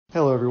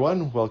Hello,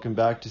 everyone. Welcome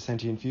back to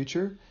Sentient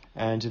Future.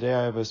 And today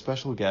I have a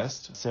special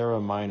guest, Sarah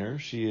Miner.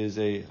 She is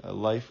a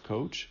life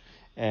coach.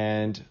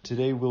 And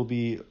today we'll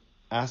be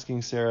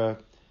asking Sarah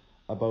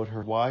about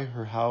her why,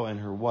 her how, and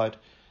her what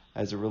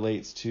as it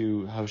relates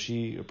to how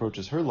she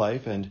approaches her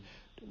life. And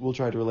we'll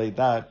try to relate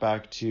that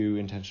back to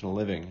intentional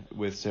living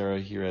with Sarah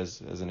here as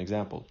an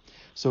example.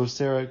 So,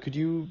 Sarah, could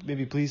you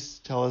maybe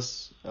please tell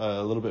us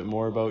a little bit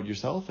more about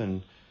yourself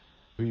and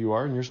who you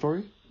are and your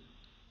story?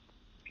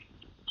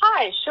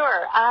 Hi,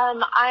 sure.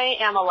 I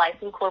am a life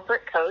and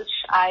corporate coach.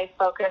 I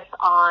focus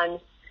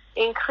on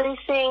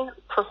increasing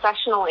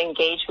professional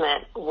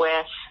engagement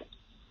with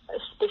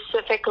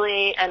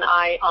specifically an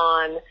eye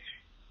on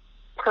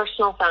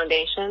personal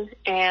foundation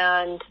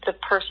and the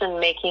person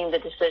making the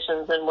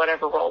decisions in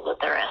whatever role that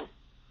they're in.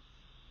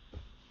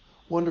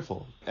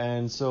 Wonderful.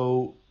 And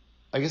so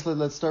I guess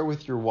let's start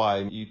with your why.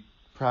 You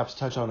perhaps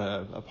touch on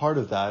a part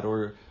of that,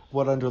 or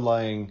what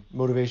underlying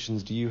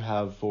motivations do you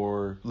have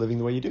for living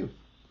the way you do?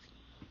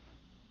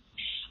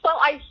 Well,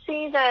 I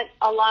see that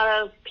a lot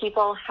of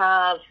people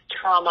have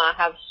trauma,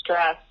 have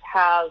stress,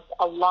 have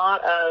a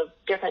lot of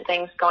different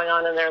things going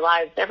on in their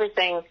lives.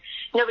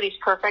 Nobody's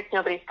perfect.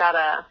 Nobody's got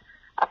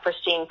a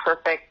pristine,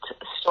 perfect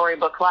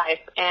storybook life.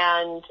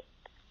 And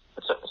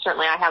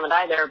certainly I haven't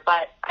either.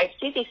 But I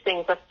see these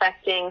things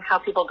affecting how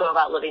people go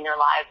about living their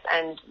lives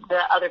and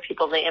the other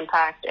people they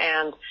impact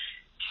and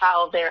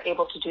how they're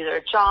able to do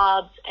their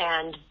jobs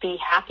and be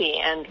happy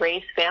and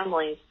raise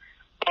families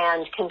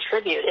and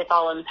contribute. It's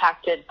all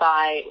impacted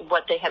by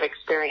what they have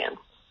experienced.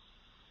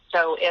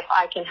 So if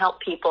I can help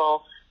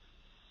people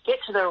get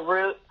to the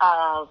root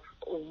of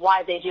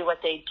why they do what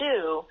they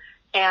do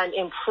and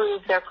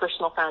improve their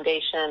personal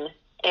foundation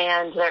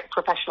and their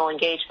professional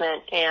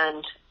engagement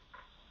and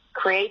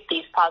create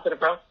these positive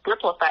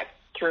ripple effects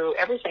through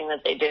everything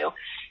that they do,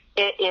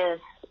 it is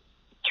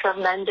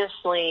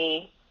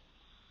tremendously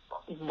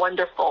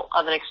wonderful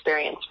of an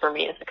experience for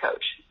me as a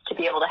coach to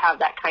be able to have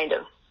that kind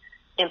of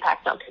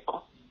impact on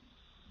people.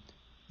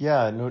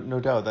 Yeah,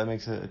 no doubt. That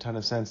makes a ton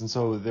of sense. And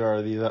so there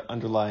are these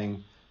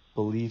underlying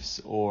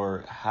beliefs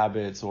or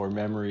habits or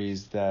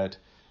memories that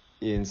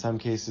in some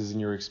cases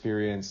in your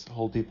experience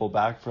hold people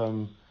back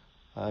from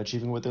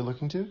achieving what they're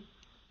looking to?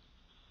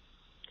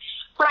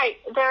 Right.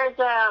 There's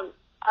a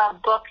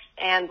book,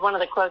 and one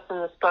of the quotes in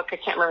this book, I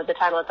can't remember the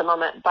title at the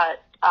moment,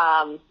 but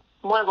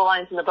one of the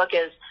lines in the book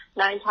is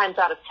 9 times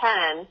out of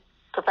 10,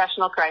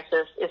 professional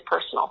crisis is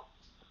personal.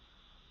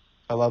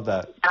 I love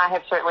that. And I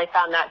have certainly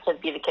found that to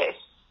be the case.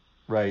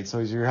 Right. So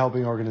you're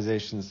helping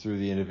organizations through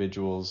the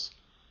individuals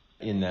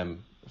in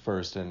them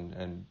first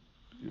and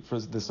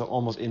for this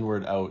almost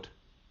inward out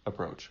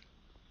approach.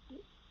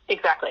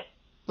 Exactly.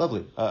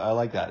 Lovely. I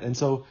like that. And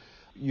so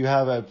you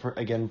have,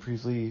 again,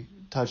 briefly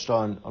touched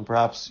on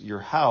perhaps your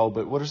how,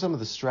 but what are some of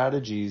the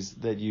strategies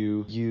that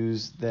you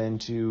use then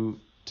to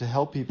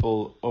help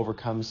people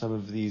overcome some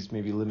of these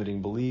maybe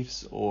limiting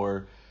beliefs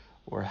or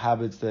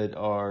habits that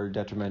are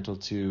detrimental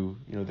to,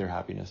 their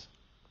happiness?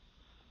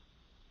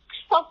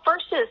 Well,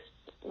 first is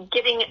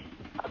getting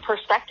a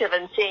perspective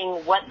and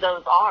seeing what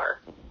those are.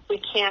 We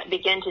can't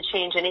begin to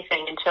change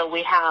anything until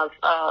we have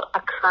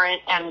a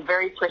current and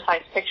very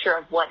precise picture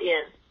of what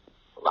is.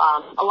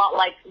 A lot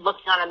like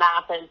looking on a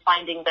map and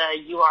finding the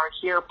 "you are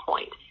here"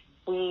 point.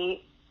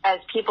 We, as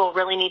people,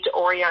 really need to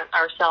orient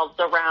ourselves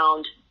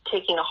around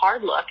taking a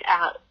hard look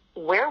at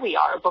where we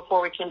are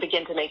before we can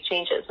begin to make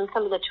changes. And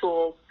some of the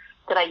tools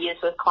that I use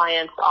with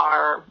clients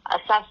are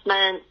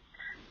assessment,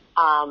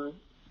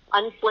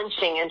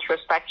 unflinching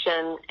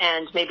introspection,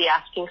 and maybe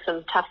asking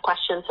some tough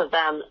questions of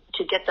them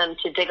to get them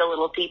to dig a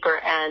little deeper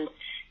and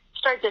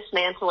start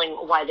dismantling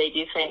why they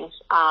do things.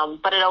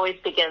 But it always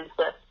begins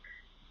with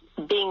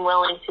being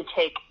willing to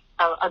take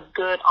a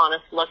good,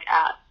 honest look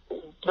at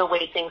the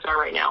way things are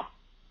right now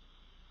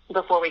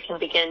before we can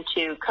begin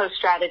to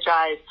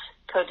co-strategize,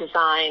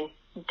 co-design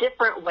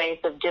different ways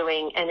of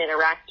doing and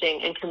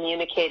interacting and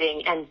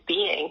communicating and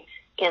being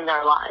in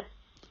their lives.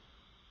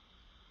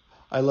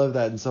 I love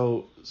that. And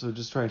so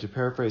just trying to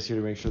paraphrase here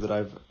to make sure that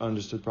I've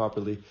understood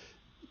properly,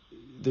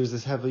 there's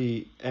this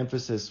heavy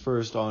emphasis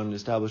first on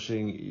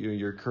establishing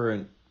your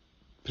current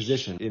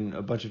position in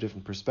a bunch of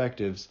different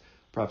perspectives,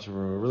 perhaps from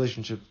a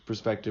relationship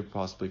perspective,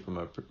 possibly from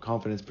a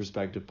confidence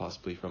perspective,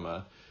 possibly from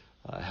a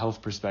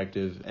health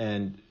perspective.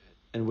 And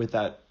with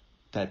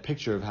that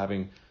picture of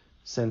having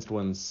sensed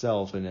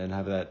oneself and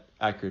have that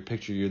accurate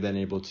picture, you're then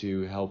able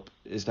to help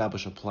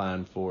establish a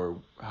plan for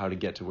how to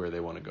get to where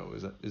they want to go.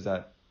 Is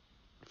that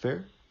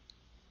fair?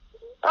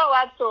 Oh,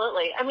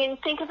 absolutely. I mean,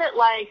 think of it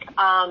like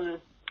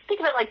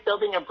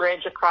building a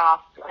bridge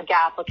across a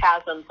gap, a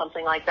chasm,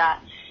 something like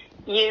that.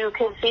 You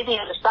can see the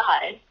other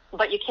side,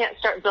 but you can't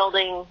start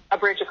building a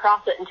bridge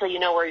across it until you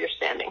know where you're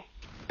standing.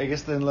 I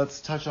guess then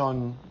let's touch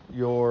on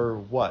your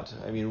what.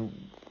 I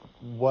mean,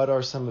 what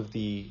are some of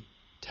the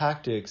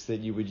tactics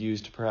that you would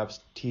use to perhaps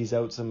tease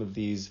out some of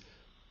these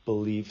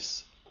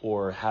beliefs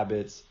or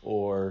habits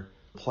or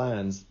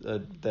plans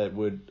that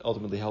would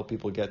ultimately help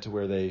people get to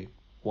where they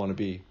want to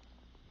be?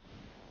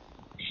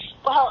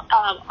 Well,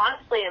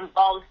 honestly, it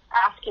involves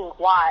asking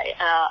why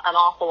an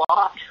awful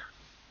lot,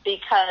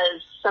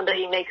 because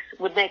somebody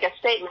would make a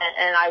statement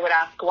and I would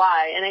ask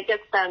why, and it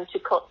gets them to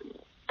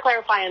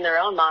clarify in their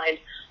own mind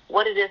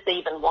what it is they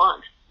even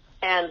want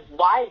and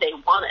why they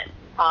want it.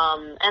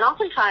 And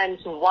oftentimes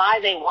why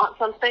they want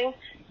something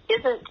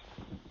isn't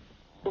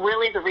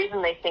really the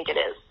reason they think it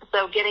is.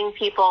 So getting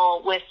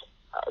people with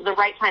the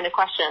right kind of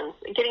questions,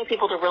 getting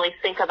people to really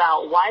think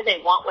about why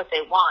they want what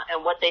they want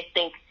and what they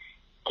think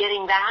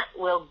getting that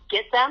will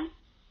get them,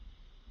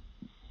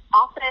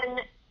 often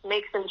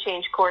makes them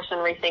change course and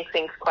rethink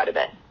things quite a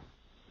bit.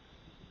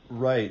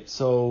 Right.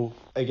 So,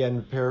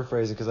 again,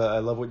 paraphrasing, because I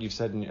love what you've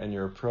said in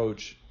your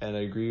approach, and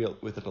I agree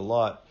with it a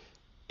lot.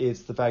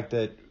 It's the fact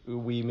that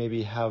we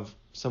maybe have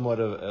somewhat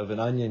of an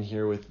onion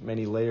here with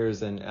many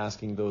layers, and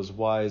asking those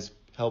whys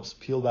helps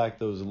peel back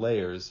those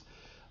layers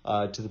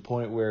to the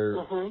point where,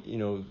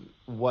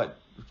 what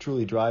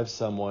truly drives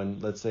someone,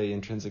 let's say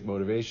intrinsic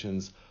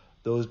motivations,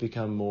 those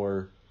become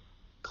more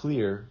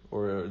clear,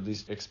 or at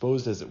least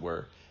exposed, as it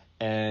were.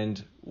 And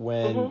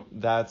when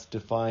that's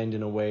defined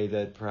in a way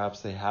that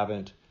perhaps they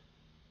haven't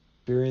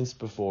experienced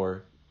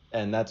before,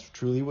 and that's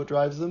truly what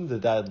drives them,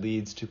 that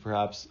leads to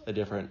perhaps a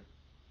different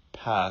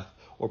path,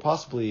 or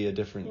possibly a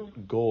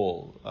different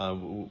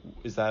goal.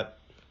 Is that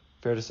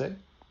fair to say?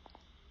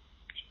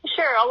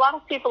 Sure. A lot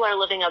of people are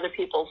living other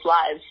people's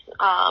lives,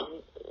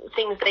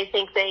 things they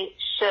think they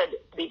should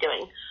be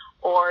doing,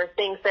 or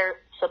things they're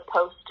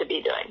supposed to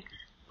be doing,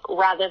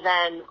 rather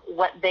than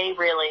what they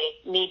really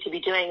need to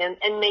be doing.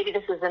 And maybe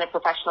this is in a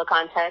professional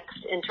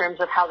context in terms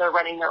of how they're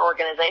running their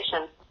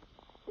organization.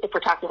 If we're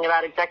talking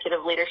about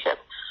executive leadership,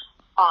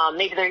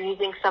 maybe they're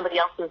using somebody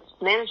else's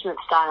management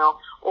style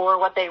or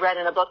what they read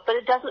in a book, but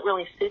it doesn't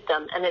really suit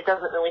them, and it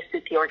doesn't really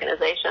suit the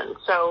organization.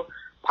 So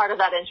part of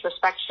that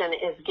introspection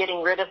is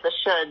getting rid of the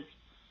shoulds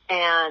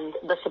and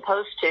the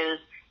supposed tos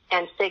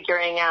and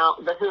figuring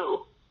out the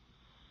who.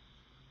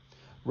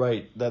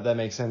 Right, that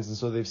makes sense. And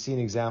so they've seen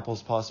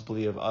examples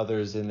possibly of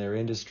others in their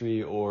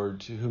industry or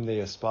to whom they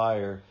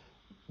aspire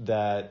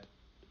that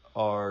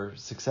are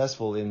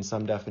successful in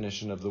some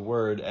definition of the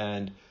word,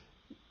 and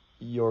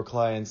your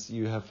clients,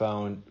 you have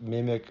found,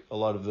 mimic a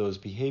lot of those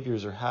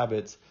behaviors or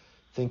habits,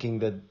 thinking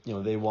that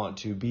they want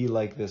to be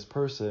like this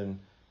person,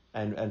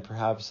 and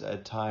perhaps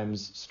at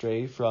times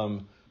stray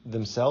from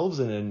themselves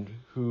and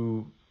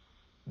who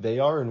they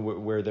are and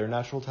where their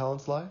natural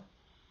talents lie.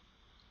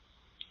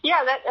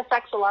 Yeah, that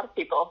affects a lot of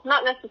people.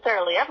 Not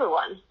necessarily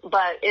everyone,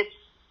 but it's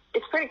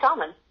pretty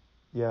common.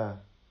 Yeah.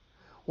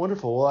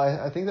 Wonderful. Well,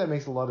 I think that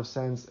makes a lot of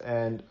sense,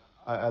 and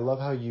I love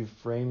how you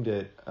framed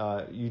it.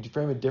 You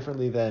frame it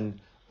differently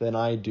than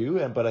I do,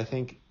 but I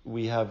think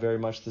we have very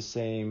much the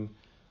same,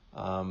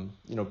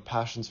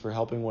 passions for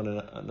helping one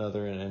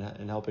another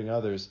and helping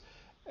others.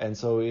 And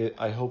so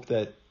I hope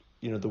that,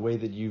 the way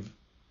that you've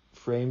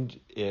framed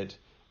it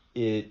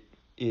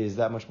is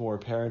that much more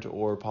apparent,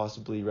 or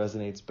possibly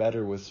resonates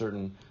better with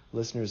certain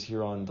listeners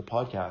here on the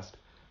podcast.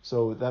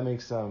 So that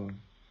makes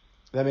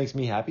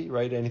me happy,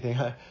 right? Anything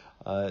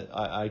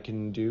I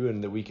can do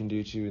and that we can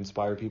do to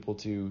inspire people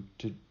to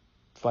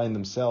find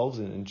themselves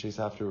and chase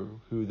after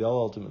who they'll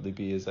ultimately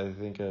be is, I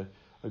think, a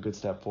good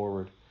step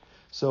forward.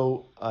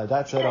 So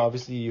that said,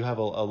 obviously you have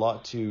a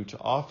lot to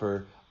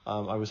offer.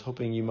 I was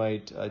hoping you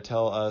might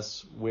tell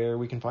us where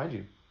we can find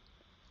you.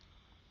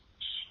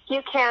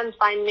 You can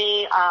find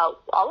me all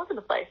over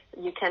the place.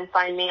 You can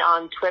find me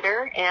on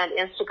Twitter and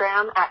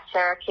Instagram at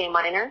Sarah K.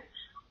 Miner.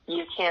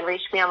 You can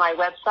reach me on my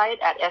website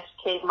at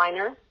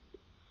skminer.com.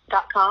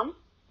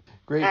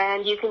 Great.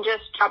 And you can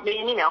just drop me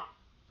an email.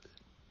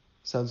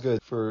 Sounds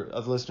good. For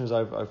other listeners,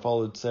 I've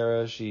followed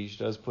Sarah. She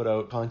does put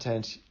out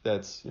content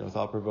that's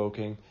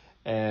thought-provoking,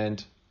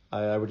 and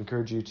I would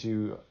encourage you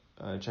to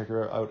check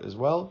her out as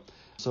well.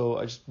 So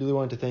I just really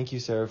wanted to thank you,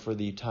 Sarah, for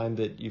the time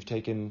that you've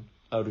taken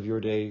out of your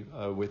day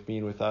with me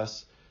and with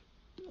us.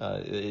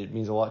 It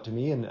means a lot to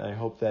me, and I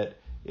hope that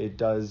it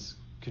does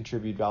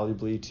contribute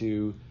valuably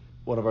to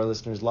one of our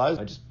listeners' lives.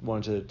 I just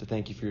wanted to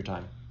thank you for your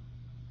time.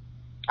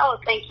 Oh,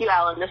 thank you,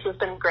 Alan. This has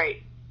been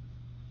great.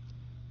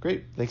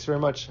 Great. Thanks very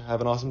much.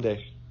 Have an awesome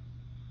day.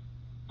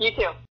 You too.